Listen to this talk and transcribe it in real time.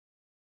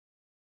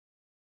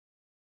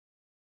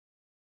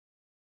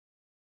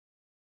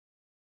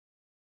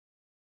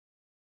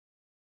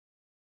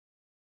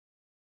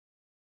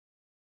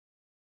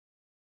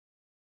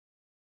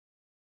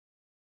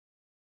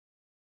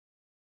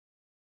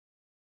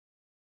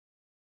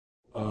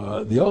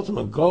the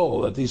ultimate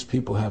goal that these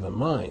people have in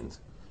mind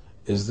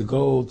is the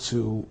goal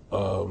to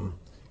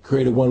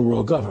create a one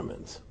world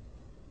government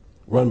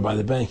run by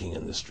the banking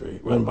industry,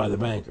 run by the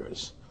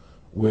bankers,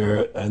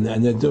 and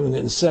they're doing it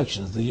in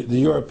sections. The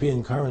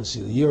European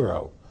currency, the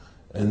euro,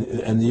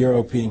 and the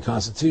European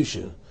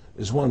Constitution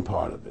is one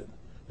part of it.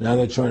 Now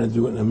they're trying to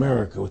do it in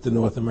America with the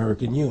North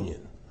American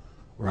Union,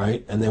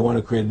 right? And they want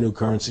to create a new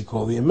currency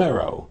called the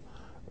Amero,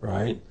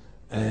 right?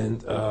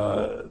 And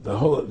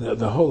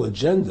the whole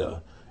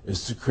agenda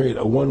is to create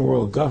a one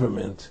world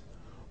government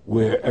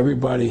where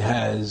everybody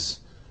has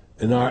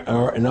an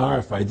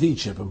RFID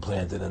chip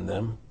implanted in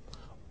them.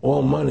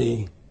 All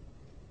money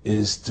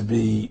is to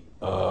be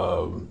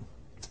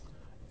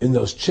in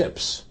those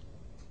chips,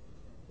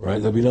 right?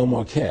 There'll be no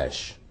more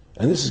cash.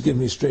 And this is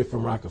given me straight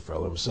from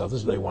Rockefeller himself.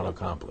 This is what they want to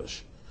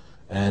accomplish.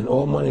 And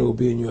all money will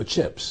be in your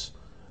chips.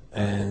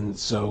 And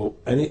so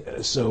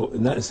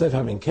instead of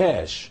having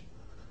cash,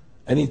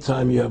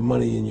 anytime you have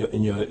money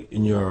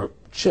in your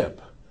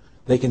chip,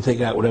 they can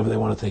take out whatever they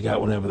want to take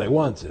out whenever they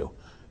want to.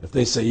 If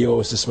they say you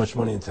owe us this much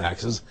money in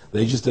taxes,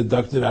 they just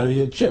deduct it out of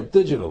your chip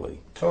digitally.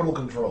 Total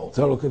control.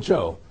 Total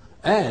control.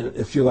 And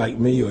if you're like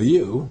me or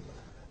you,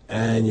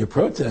 and you're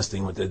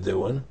protesting what they're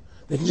doing,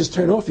 they can just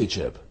turn off your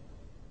chip.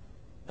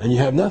 And you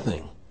have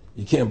nothing.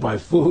 You can't buy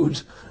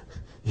food.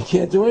 You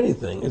can't do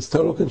anything. It's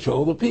total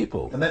control of the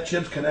people. And that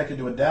chip's connected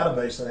to a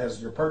database that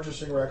has your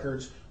purchasing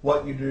records,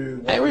 what you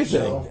do, what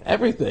everything. you sell.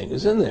 Everything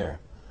is in there,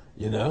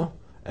 you know?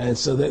 And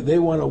so they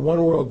want a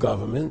one world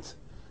government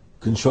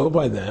controlled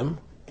by them,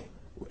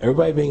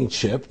 everybody being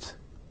chipped,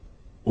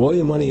 all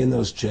your money in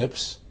those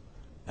chips,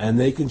 and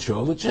they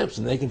control the chips,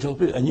 and they control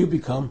people. And you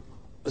become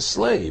a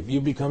slave.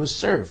 You become a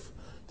serf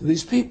to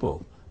these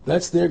people.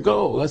 That's their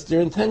goal. That's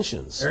their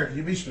intentions. Eric, can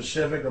you be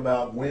specific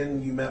about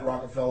when you met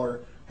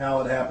Rockefeller,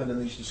 how it happened in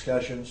these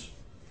discussions?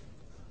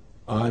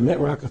 I met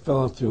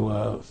Rockefeller through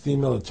a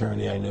female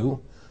attorney I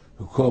knew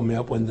who called me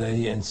up one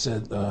day and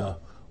said,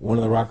 one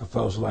of the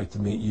Rockefellers would like to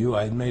meet you.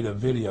 I had made a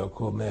video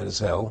called Mad as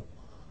Hell,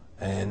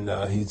 and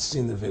he'd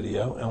seen the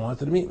video and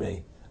wanted to meet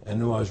me and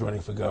knew I was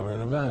running for governor of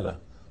Nevada.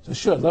 So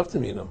sure, I'd love to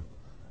meet him.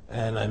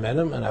 And I met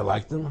him, and I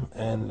liked him,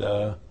 and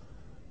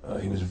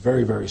he was a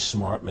very, very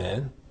smart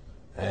man.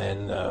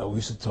 And we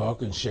used to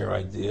talk and share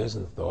ideas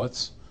and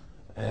thoughts.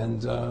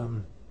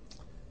 And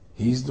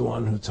he's the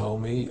one who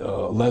told me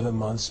 11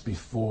 months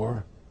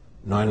before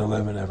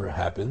 9/11 ever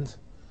happened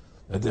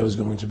that there was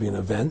going to be an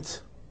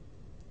event.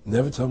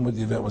 Never told me what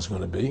the event was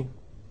going to be,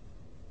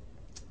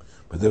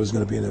 but there was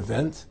going to be an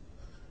event.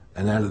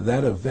 And out of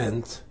that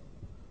event,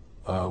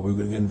 we were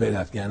going to invade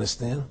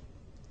Afghanistan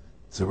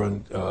to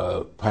run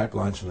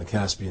pipelines from the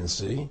Caspian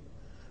Sea.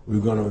 We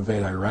were going to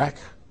invade Iraq,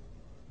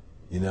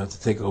 you know, to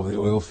take over the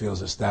oil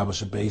fields,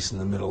 establish a base in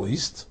the Middle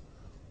East,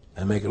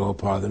 and make it all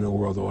part of the New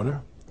World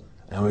Order.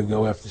 And we'd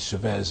go after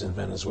Chavez in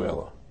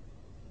Venezuela.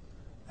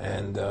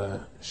 And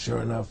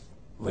sure enough,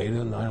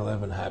 later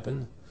 9/11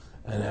 happened.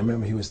 And I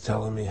remember he was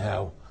telling me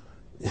how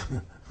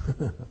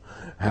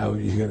how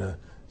you're going to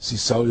see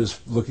soldiers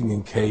looking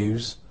in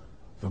caves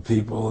for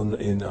people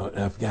in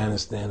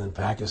Afghanistan and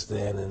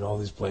Pakistan and all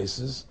these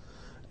places.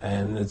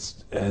 And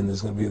there's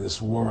going to be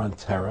this war on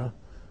terror,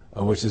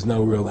 which is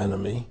no real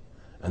enemy.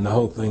 And the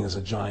whole thing is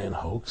a giant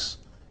hoax,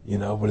 you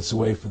know, but it's a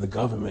way for the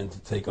government to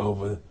take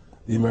over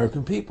the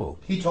American people.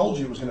 He told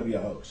you it was going to be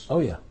a hoax. Oh,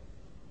 yeah.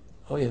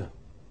 Oh, yeah.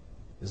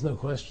 There's no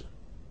question.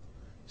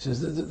 He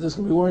says, there's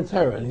going to be war on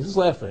terror. And he's just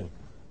laughing.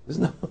 There's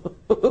no...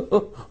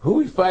 Who are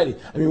we fighting?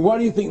 I mean, why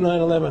do you think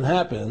 9/11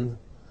 happened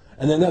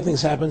and then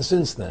nothing's happened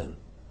since then?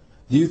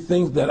 Do you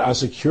think that our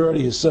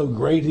security is so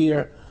great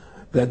here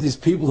that these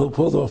people who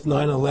pulled off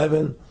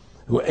 9/11,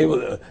 who were able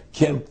to,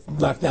 can't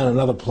knock down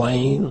another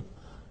plane?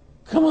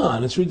 Come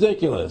on, it's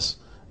ridiculous.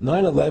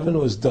 9/11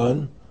 was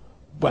done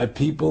by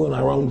people in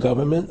our own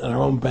government and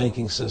our own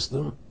banking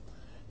system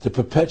to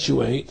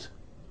perpetuate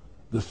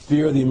the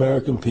fear of the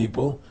American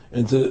people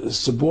into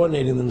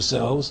subordinating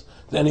themselves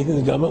to anything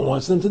the government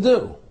wants them to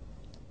do.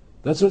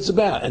 That's what it's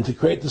about, and to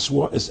create this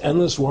war, this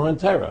endless war on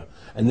terror.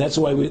 And that's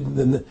why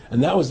and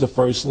that was the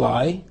first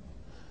lie.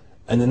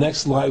 And the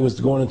next lie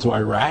was going into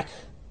Iraq,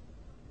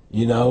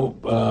 you know,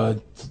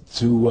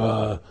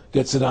 to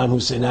get Saddam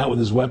Hussein out with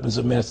his weapons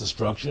of mass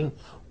destruction.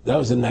 That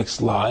was the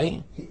next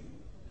lie.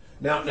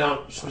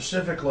 Now,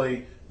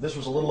 specifically, this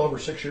was a little over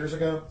 6 years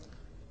ago.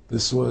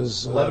 This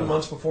was 11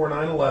 months before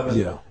 9/11.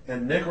 Yeah.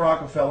 And Nick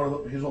Rockefeller,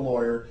 who's a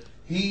lawyer,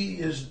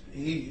 he's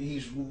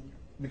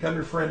become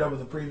your friend over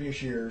the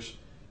previous years,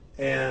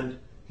 and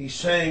he's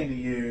saying to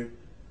you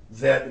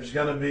that there's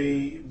going to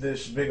be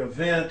this big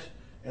event,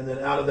 and then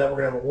out of that we're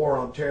going to have a war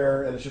on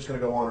terror, and it's just going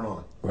to go on and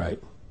on.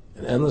 Right,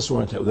 an endless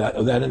war on terror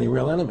without any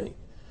real enemy.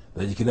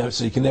 That you can never,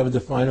 so you can never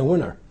define a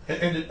winner.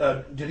 And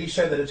did he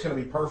say that it's going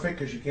to be perfect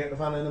because you can't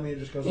define an enemy? It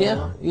just goes on and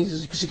on? Yeah,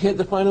 because you can't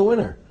define a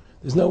winner.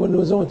 There's no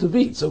one to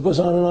beat, so it goes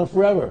on and on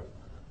forever.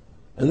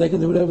 And they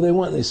can do whatever they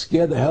want. They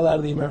scared the hell out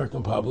of the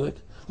American public.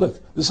 Look,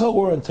 this whole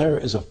war on terror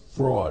is a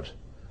fraud.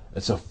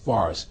 It's a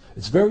farce.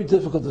 It's very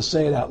difficult to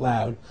say it out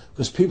loud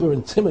because people are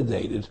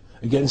intimidated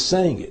against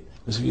saying it.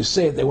 Because if you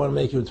say it, they want to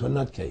make you into a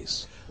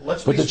nutcase.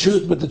 Let's But be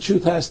the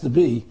truth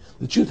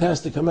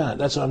has to come out.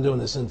 That's why I'm doing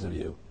this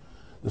interview.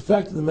 The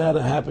fact of the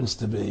matter happens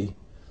to be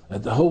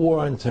that the whole war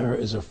on terror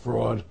is a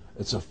fraud.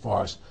 It's a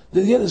farce.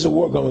 Yeah, there's a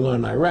war going on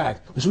in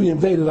Iraq because we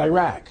invaded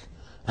Iraq.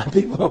 And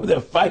people over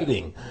there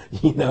fighting,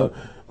 you know.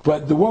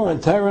 But the war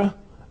on terror,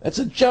 it's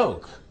a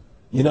joke,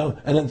 you know.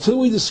 And until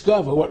we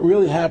discover what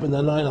really happened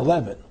on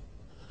 9/11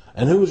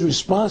 and who was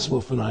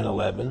responsible for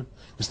 9/11,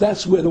 because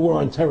that's where the war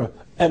on terror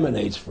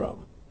emanates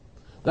from.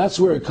 That's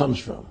where it comes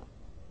from.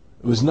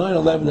 It was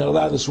 9/11 that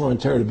allowed this war on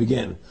terror to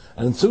begin.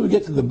 And until we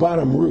get to the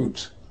bottom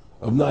root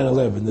of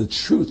 9/11, the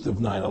truth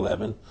of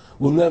 9/11,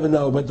 we'll never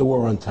know about the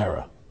war on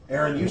terror.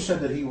 Aaron, you said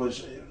that he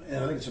was,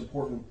 and I think it's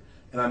important,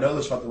 and I know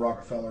this about the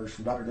Rockefellers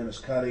from Dr. Dennis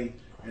Cuddy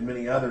and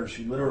many others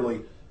who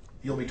literally,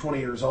 you'll be 20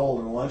 years old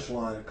in a lunch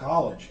line at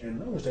college,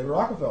 and there's David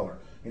Rockefeller.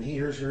 And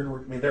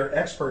they're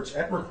experts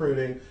at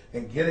recruiting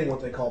and getting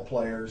what they call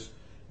players,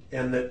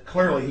 and that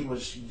clearly he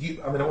was,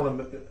 I want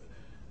to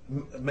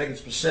make it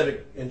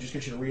specific and just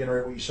get you to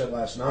reiterate what you said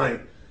last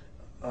night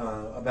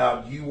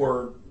about you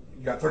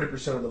got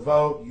 30% of the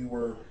vote, you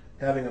were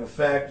having an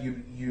effect,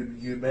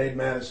 you made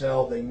mad as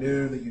hell, they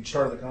knew that you'd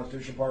started the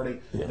Constitution Party,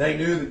 they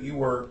knew that you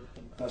were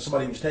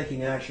somebody who was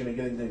taking action and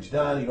getting things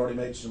done, you'd already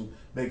made some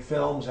big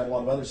films, had a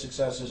lot of other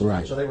successes,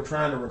 right. So they were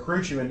trying to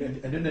recruit you, and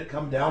didn't it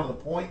come down to the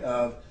point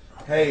of,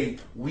 hey,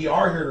 we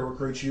are here to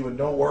recruit you, and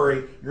don't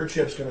worry, your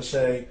chip's going to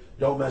say,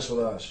 don't mess with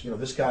us. You know,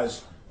 this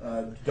guy's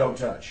don't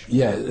touch.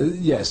 Yeah,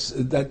 yes,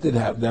 that did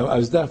happen. Now, I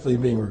was definitely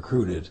being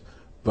recruited,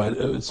 but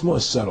it's more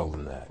subtle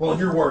than that. Well, in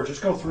your words,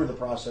 just go through the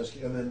process,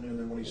 and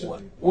then what he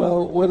said.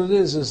 Well, what it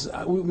is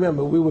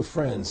remember, we were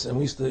friends, and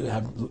we used to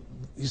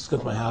go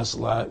to my house a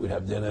lot. We'd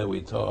have dinner,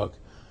 we'd talk,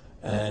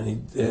 and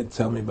he'd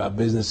tell me about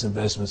business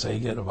investments I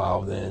get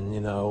involved in,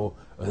 you know,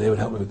 or they would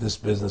help me with this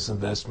business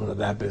investment or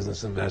that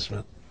business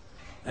investment.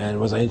 And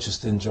was I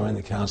interested in joining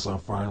the Council on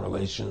Foreign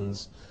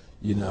Relations?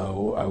 You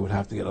know, I would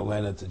have to get a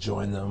letter to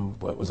join them,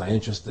 but was I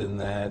interested in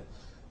that?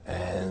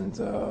 And,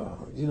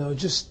 you know,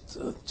 just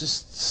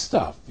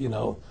stuff, you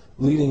know,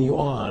 leading you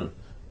on.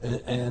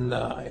 And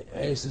I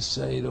used to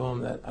say to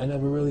him that I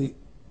never really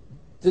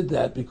did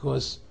that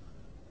because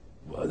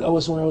that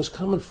wasn't where I was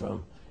coming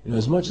from. You know,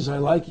 as much as I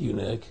like you,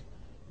 Nick,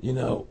 you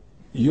know,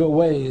 your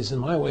ways and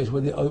my ways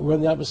we're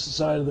on the opposite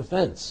side of the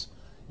fence.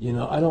 You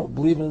know, I don't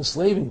believe in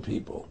enslaving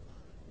people,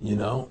 you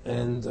know,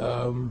 and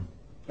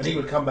he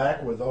would come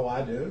back with, oh,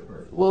 I do?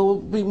 Or? Well, it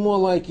would be more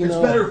like, you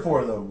know. It's better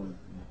for them.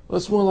 Well,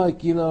 it's more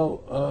like, you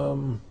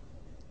know,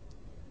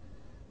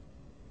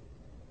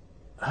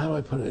 how do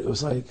I put it? It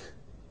was like,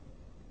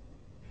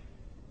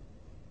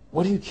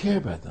 what do you care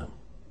about them?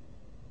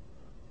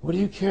 What do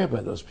you care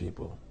about those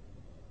people?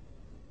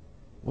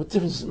 What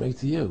difference does it make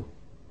to you?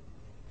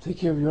 Take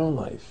care of your own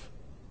life.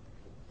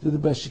 Do the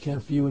best you can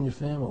for you and your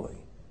family.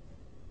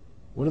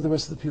 What do the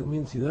rest of the people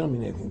mean to you? They don't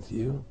mean anything to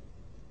you.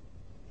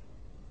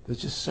 They're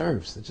just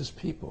serfs. They're just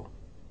people.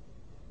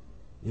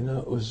 You know,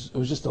 it was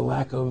just a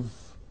lack of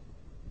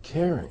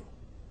caring,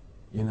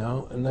 you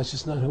know, and that's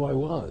just not who I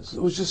was.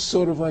 It was just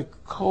sort of like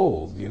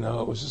cold, you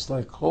know. It was just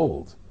like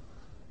cold,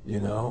 you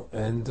know.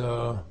 And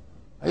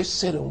I used to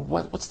say to him,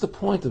 what's the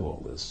point of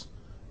all this?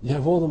 You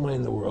have all the money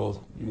in the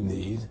world you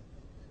need.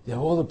 You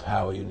have all the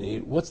power you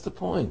need. What's the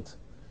point?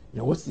 You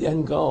know, what's the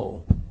end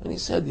goal? And he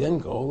said the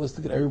end goal is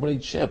to get everybody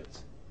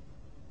chipped,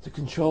 to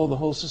control the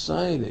whole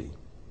society,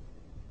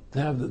 to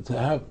have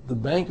the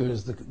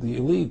bankers, the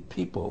elite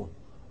people,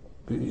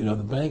 you know,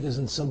 the bankers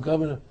and some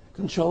governor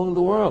controlling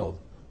the world.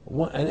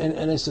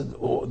 And I said, do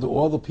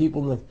all the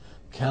people in the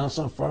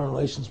Council on Foreign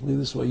Relations believe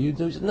this way you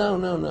do? He said, no.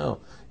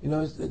 You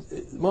know,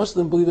 most of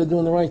them believe they're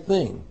doing the right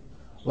thing.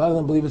 A lot of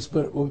them believe it's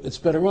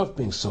better off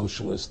being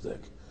socialistic.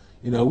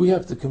 You know, we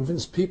have to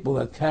convince people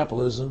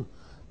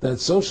that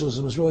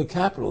socialism is really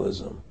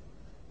capitalism.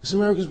 Because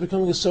America's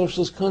becoming a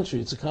socialist country.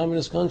 It's a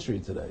communist country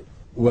today.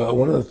 Well,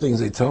 one of the things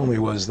they told me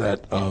was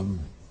that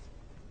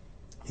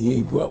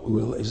he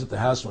was at the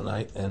house one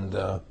night, and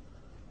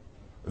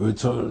he would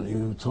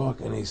talk,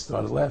 and he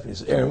started laughing. He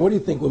said, Aaron, what do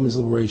you think women's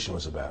liberation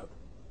was about?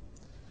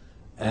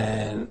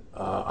 And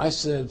I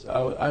said,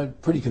 I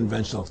had pretty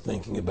conventional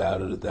thinking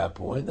about it at that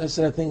point. I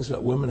said, I think it's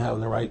about women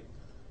having the right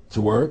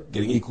to work,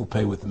 getting equal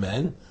pay with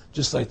men,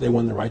 just like they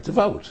won the right to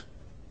vote,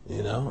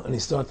 you know? And he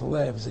started to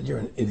laugh. He said, you're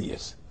an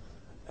idiot.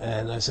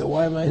 And I said,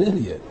 why am I an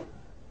idiot?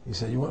 He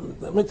said,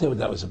 let me tell you what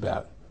that was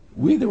about.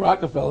 We, the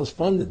Rockefellers,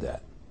 funded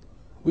that.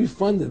 We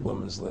funded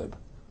women's lib,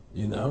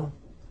 you know?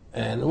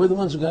 And we're the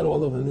ones who got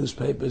all over the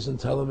newspapers and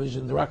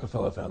television, the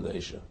Rockefeller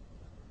Foundation.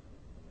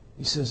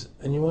 He says,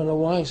 and you want to know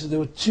why? He says, there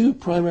were two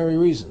primary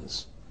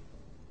reasons.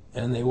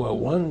 And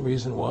one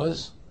reason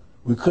was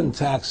we couldn't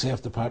tax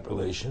half the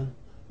population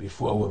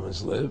before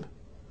women's lib.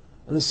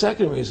 And the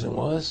second reason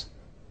was,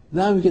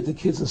 now we get the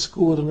kids in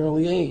school at an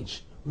early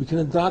age. We can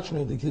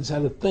indoctrinate the kids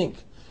how to think.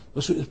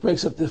 It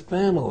breaks up their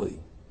family.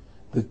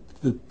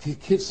 The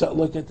kids start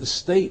looking at the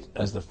state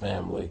as the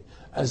family,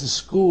 as the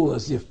school,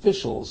 as the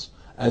officials,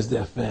 as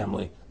their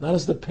family, not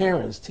as the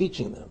parents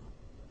teaching them.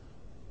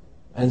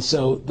 And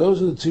so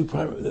those are the two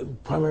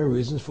primary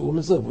reasons for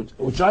women's lib,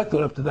 which I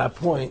thought up to that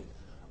point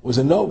was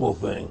a noble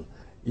thing.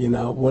 You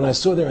know, when I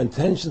saw their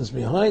intentions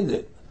behind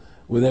it,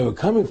 where they were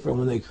coming from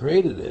when they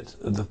created it,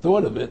 the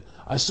thought of it,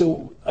 I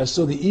saw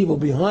the evil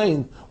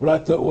behind what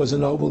I thought was a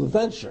noble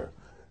adventure.